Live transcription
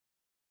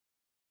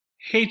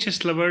Hey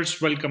chess lovers,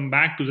 welcome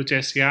back to the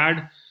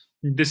Chessyard.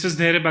 This is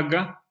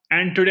dhairyabagga,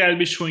 and today I'll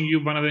be showing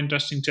you one of the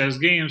interesting chess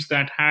games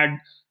that had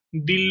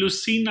the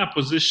Lucena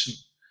position.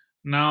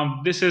 Now,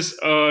 this is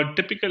a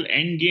typical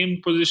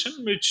endgame position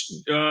which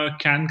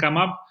can come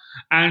up,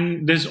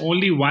 and there's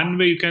only one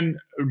way you can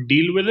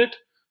deal with it.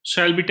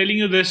 So I'll be telling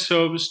you this,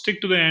 so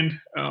stick to the end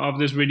of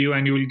this video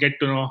and you will get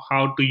to know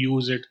how to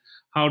use it,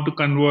 how to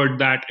convert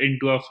that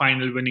into a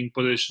final winning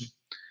position.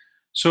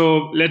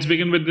 So let's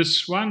begin with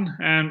this one.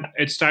 And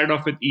it started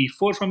off with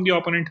e4 from the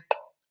opponent.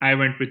 I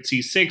went with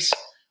c6.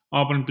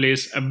 Opponent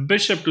plays a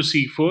bishop to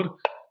c4.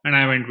 And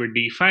I went with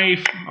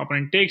d5.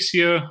 Opponent takes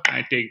here.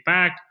 I take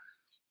back.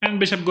 And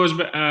bishop goes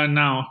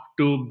now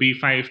to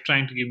b5,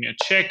 trying to give me a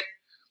check.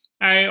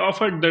 I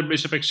offered the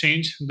bishop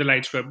exchange, the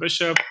light square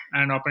bishop.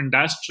 And opponent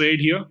does trade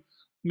here,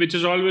 which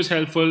is always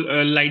helpful.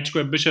 Light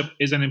square bishop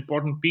is an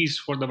important piece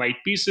for the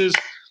white pieces.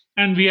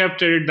 And we have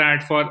traded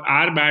that for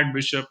our bad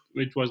bishop,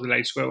 which was the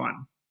light square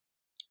one.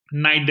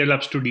 Knight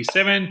develops to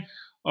d7,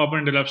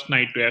 opponent develops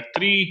knight to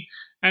f3,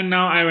 and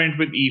now I went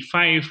with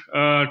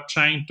e5,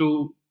 trying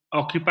to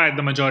occupy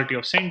the majority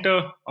of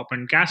center,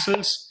 opponent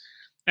castles,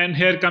 and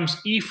here comes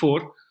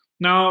e4.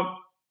 Now,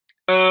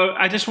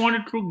 I just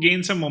wanted to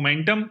gain some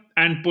momentum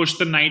and push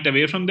the knight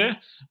away from there,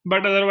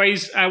 but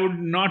otherwise I would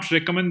not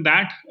recommend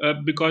that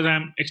because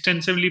I'm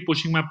extensively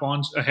pushing my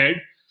pawns ahead,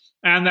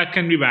 and that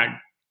can be bad.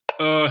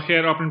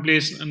 Here opponent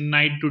plays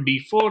knight to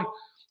d4,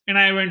 and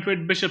I went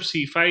with bishop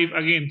c5,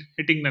 again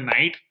hitting the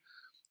knight,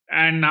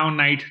 and now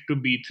knight to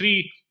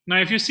b3. Now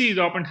if you see,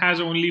 the opponent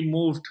has only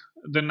moved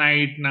the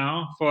knight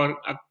now for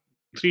a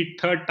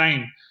third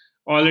time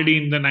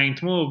already in the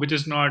ninth move, which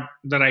is not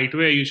the right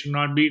way. You should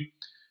not be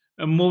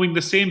moving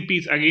the same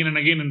piece again and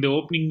again in the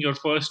opening. Your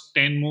first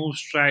 10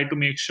 moves, try to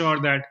make sure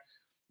that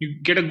you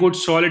get a good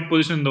solid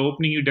position in the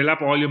opening. You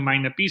develop all your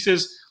minor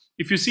pieces.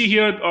 If you see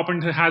here, the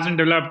opponent hasn't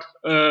developed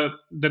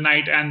the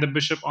knight and the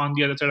bishop on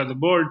the other side of the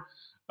board,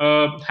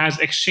 has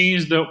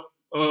exchanged the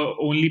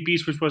only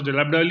piece which was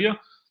developed earlier,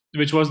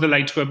 which was the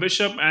light square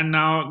bishop, and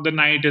now the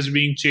knight is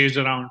being chased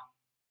around.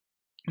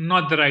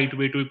 Not the right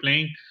way to be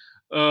playing.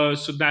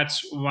 So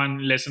that's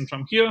one lesson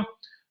from here.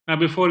 Now,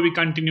 before we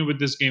continue with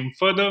this game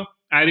further,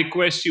 I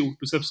request you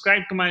to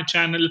subscribe to my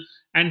channel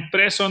and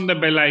press on the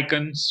bell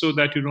icon so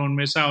that you don't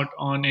miss out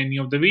on any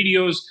of the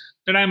videos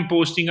that I'm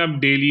posting up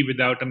daily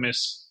without a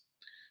miss.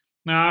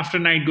 Now, after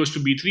knight goes to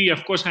b3,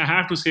 of course, I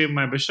have to save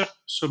my bishop.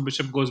 So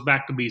bishop goes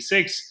back to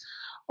b6,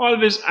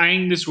 always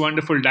eyeing this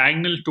wonderful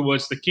diagonal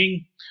towards the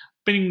king,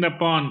 pinning the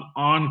pawn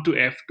on to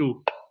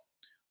f2.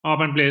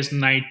 Opponent plays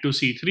knight to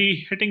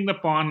c3, hitting the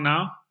pawn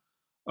now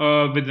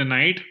with the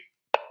knight.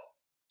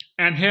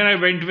 And here I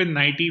went with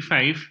knight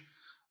e5,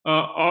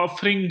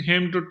 offering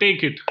him to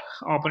take it.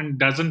 Opponent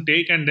doesn't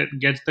take and that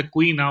gets the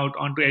queen out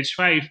onto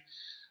h5.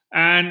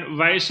 And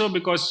why so?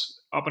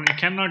 Because opponent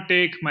cannot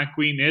take, my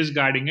queen is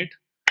guarding it.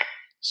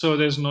 So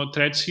there's no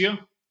threats here.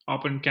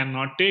 Opponent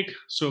cannot take.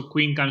 So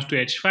queen comes to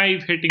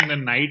h5, hitting the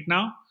knight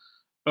now.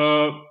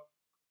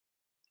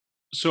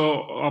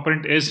 So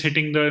opponent is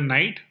hitting the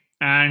knight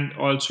and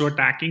also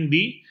attacking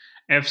the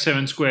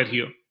f7 square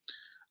here.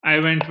 I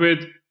went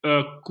with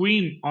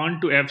queen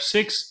onto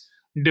f6,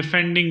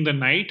 defending the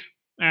knight.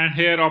 And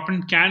here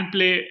opponent can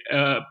play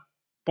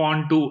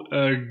pawn to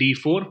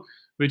d4,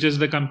 which is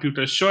the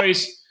computer's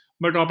choice.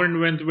 But opponent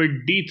went with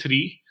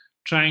d3,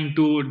 trying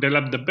to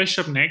develop the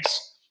bishop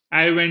next.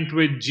 I went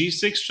with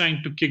g6,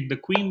 trying to kick the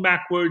queen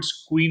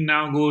backwards. Queen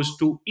now goes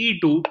to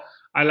e2,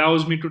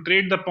 allows me to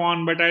trade the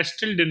pawn, but I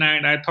still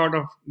denied. I thought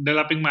of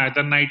developing my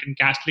other knight and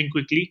castling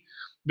quickly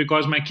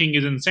because my king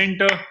is in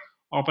center.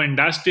 Opponent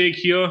does take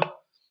here,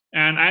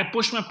 and I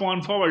push my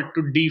pawn forward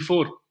to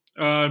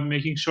d4,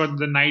 making sure that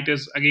the knight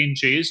is again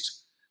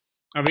chased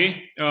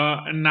away.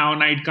 And now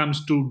knight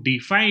comes to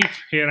d5.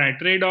 Here I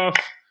trade off.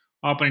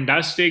 Opponent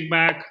does take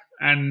back,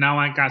 and now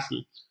I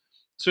castle.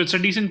 So it's a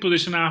decent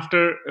position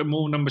after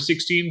move number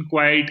 16,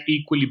 quite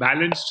equally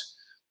balanced.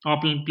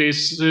 Opponent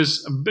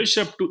places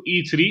bishop to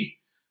e3,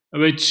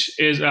 which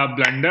is a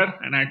blunder,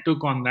 and I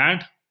took on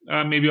that.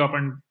 Maybe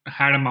opponent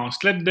had a mouse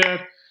slip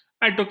there.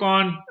 I took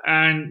on,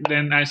 and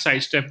then I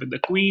sidestep with the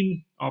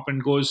queen.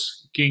 Opponent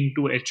goes king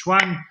to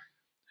h1.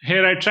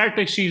 Here I tried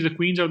to exchange the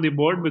queens of the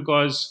board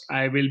because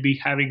I will be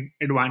having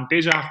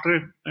advantage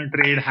after a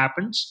trade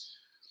happens.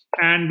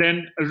 And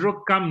then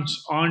rook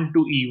comes on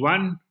to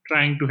e1,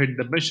 trying to hit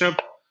the bishop.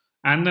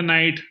 And the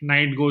knight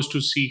goes to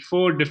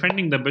c4,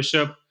 defending the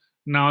bishop.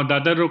 Now the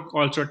other rook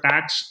also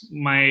attacks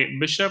my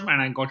bishop,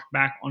 and I got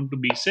back onto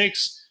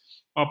b6.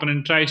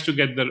 Opponent tries to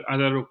get the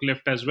other rook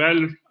left as well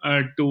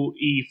to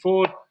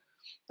e4,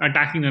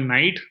 attacking the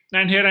knight.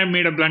 And here I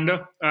made a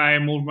blunder. I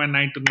moved my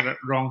knight to the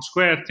wrong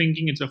square,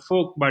 thinking it's a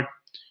fork, but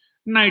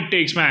knight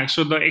takes back.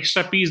 So the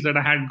extra piece that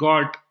I had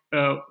got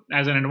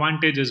as an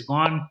advantage is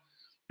gone.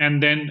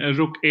 And then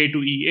rook a to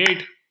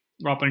e8.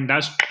 Opponent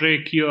does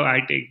take here, I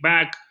take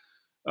back.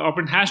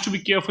 Opponent has to be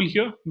careful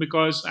here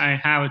because I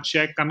have a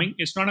check coming.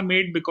 It's not a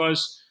mate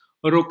because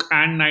rook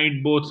and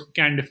knight both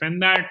can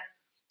defend that.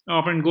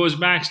 Opponent goes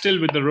back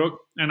still with the rook,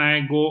 and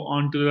I go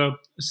on to the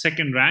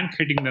second rank,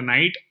 hitting the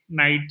knight.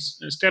 Knight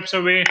steps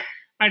away.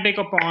 I take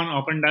a pawn.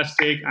 Opponent does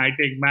take. I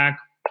take back.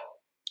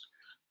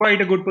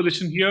 Quite a good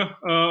position here.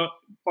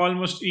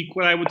 Almost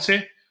equal, I would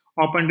say.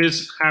 Opponent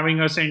is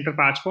having a center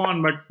pass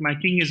pawn, but my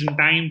king is in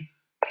time,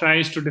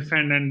 tries to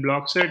defend and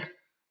blocks it.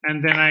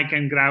 And then I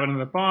can grab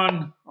another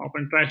pawn.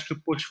 Opponent tries to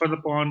push for the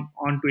pawn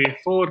onto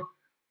a4.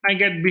 I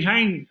get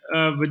behind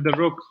with the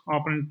rook.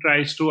 Opponent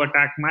tries to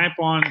attack my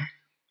pawn.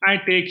 I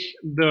take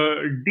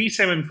the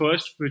d7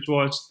 first, which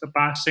was the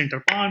pass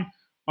center pawn.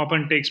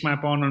 Opponent takes my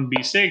pawn on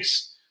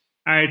b6.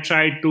 I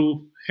try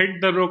to hit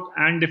the rook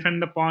and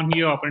defend the pawn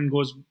here. Opponent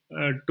goes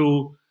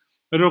to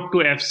rook to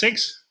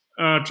f6,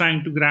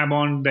 trying to grab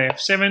on the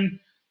f7.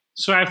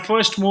 So I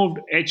first moved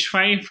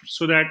h5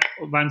 so that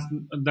once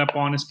the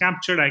pawn is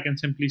captured, I can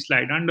simply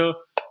slide under.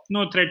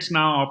 No threats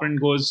now.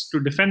 Opponent goes to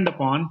defend the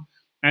pawn.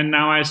 And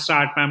now I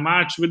start my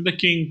march with the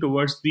king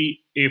towards the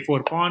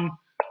a4 pawn.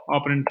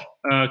 Opponent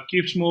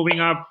keeps moving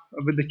up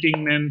with the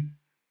king then,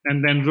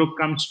 and then rook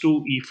comes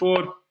to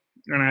e4,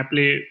 and I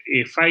play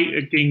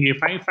a5, king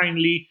a5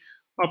 finally.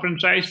 Opponent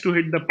tries to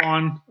hit the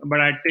pawn, but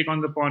I take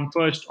on the pawn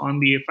first on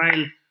the a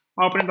file.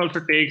 Opponent also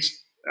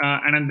takes,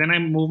 and then I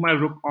move my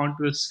rook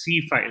onto the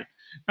c file.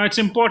 Now it's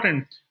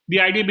important. The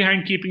idea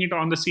behind keeping it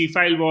on the c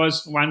file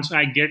was once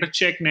I get a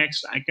check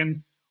next, I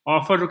can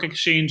offer rook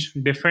exchange,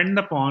 defend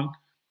the pawn,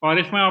 or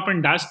if my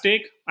opponent does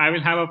take, I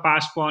will have a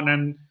pass pawn,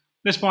 and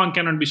this pawn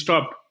cannot be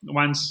stopped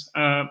once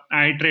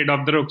I trade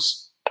off the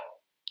rooks.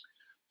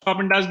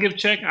 Opponent does give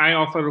check. I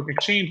offer rook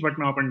exchange, but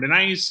my opponent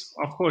denies.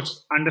 Of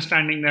course,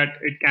 understanding that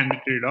it can be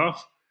traded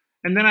off.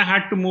 And then I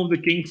had to move the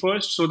king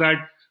first so that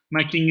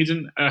my king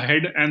isn't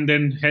ahead and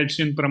then helps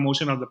in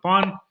promotion of the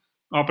pawn.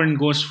 Opponent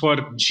goes for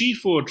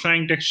g4,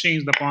 trying to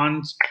exchange the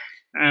pawns,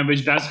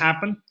 which does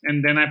happen.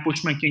 And then I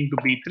push my king to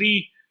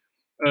b3.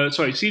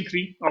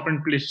 C3.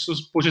 Opponent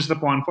pushes the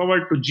pawn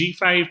forward to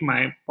g5.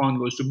 My pawn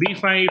goes to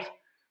b5.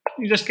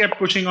 He just kept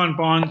pushing on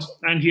pawns,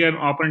 and here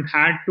opponent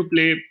had to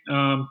play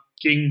rook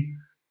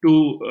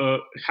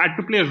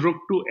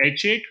to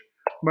h8,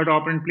 but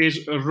opponent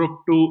plays a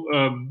rook to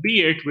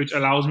b8, which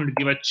allows me to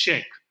give a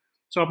check.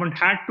 So opponent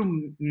had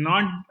to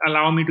not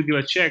allow me to give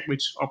a check,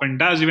 which opponent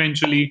does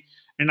eventually.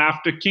 And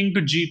after king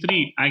to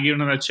g3, I give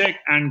another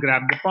check and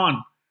grab the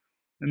pawn.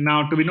 And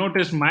now to be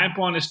noticed, my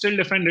pawn is still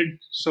defended,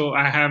 so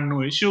I have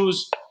no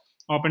issues.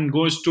 Opponent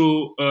goes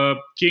to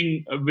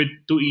king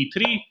to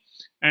e3.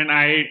 And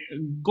I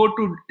go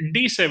to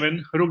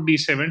d7, rook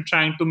d7,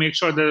 trying to make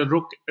sure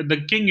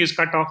the king is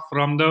cut off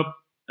from the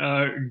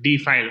d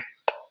file.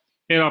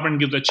 Here, opponent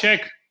gives a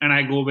check, and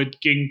I go with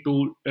king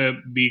to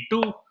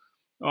b2.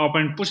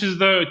 Opponent pushes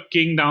the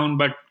king down,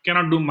 but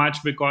cannot do much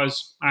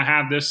because I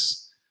have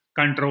this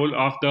control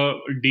of the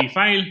d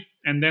file.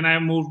 And then I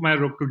move my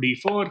rook to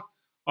d4.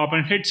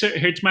 Opponent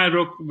hits my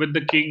rook with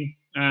the king,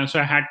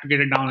 so I had to get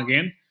it down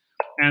again.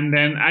 And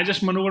then I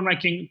just maneuver my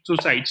king to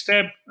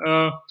sidestep.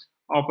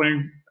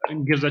 Opponent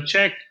gives a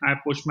check. I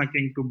push my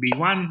king to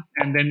b1,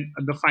 and then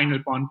the final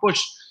pawn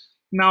push.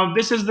 Now,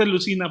 this is the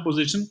Lucena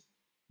position.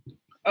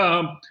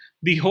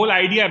 The whole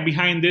idea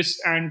behind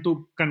this and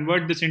to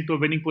convert this into a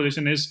winning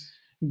position is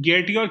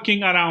get your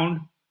king around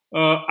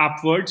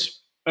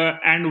upwards,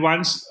 and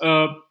once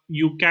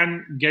you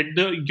can get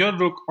your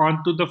rook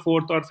onto the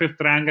 4th or 5th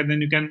rank, and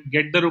then you can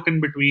get the rook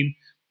in between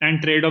and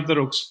trade off the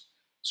rooks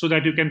so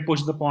that you can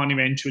push the pawn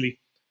eventually.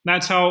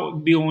 That's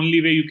how the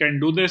only way you can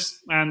do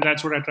this, and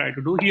that's what I try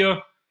to do here.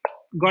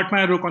 Got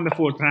my rook on the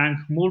 4th rank,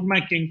 moved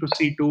my king to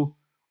c2.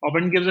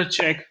 Opponent gives a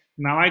check.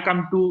 Now I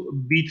come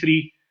to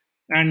b3,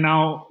 and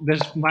now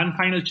there's one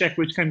final check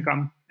which can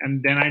come,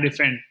 and then I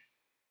defend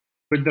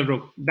with the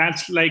rook.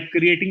 That's like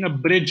creating a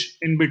bridge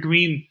in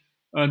between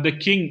the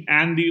king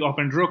and the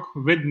opponent rook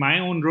with my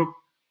own rook.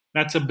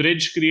 That's a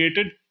bridge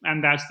created,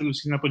 and that's the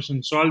Lucena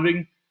position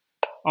solving.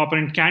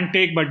 Opponent can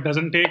take but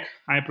doesn't take.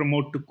 I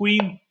promote to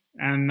queen.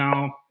 And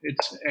now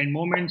it's end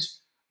moments.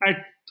 I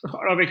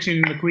thought of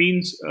exchanging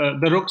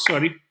the rooks.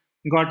 I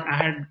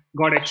had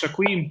got extra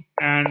queen,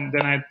 and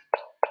then I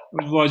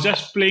was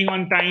just playing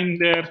on time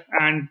there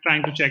and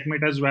trying to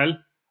checkmate as well.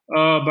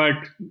 But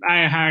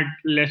I had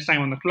less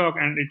time on the clock,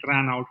 and it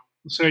ran out,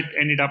 so it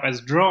ended up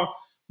as draw.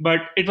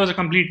 But it was a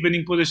complete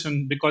winning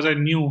position because I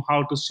knew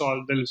how to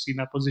solve the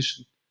Lucena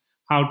position,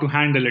 how to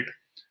handle it.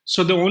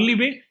 So the only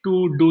way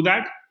to do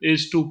that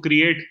is to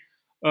create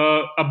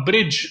a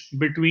bridge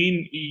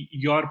between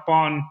your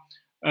pawn,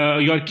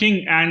 your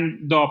king,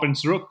 and the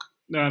opponent's rook.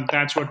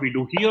 That's what we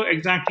do here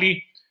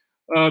exactly.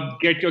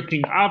 Get your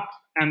king up,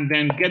 and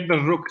then get the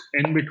rook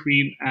in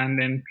between, and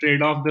then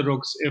trade off the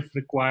rooks if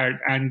required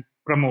and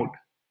promote.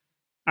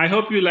 I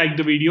hope you liked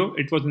the video.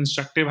 It was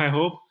instructive, I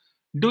hope.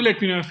 Do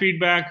let me know your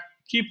feedback.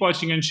 Keep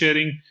watching and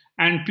sharing.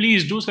 And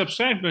please do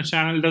subscribe to the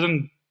channel. It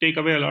doesn't take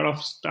away a lot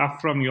of stuff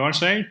from your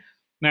side.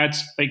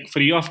 That's like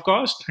free of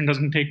cost and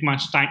doesn't take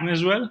much time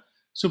as well.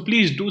 So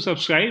please do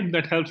subscribe.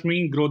 That helps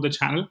me grow the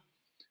channel.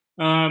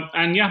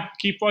 And yeah,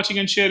 keep watching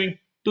and sharing.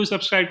 Do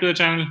subscribe to the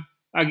channel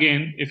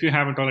again if you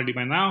haven't already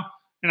by now.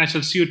 and I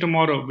shall see you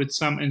tomorrow with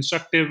some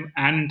instructive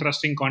and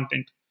interesting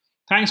content.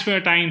 Thanks for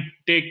your time.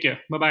 Take care.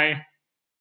 Bye bye.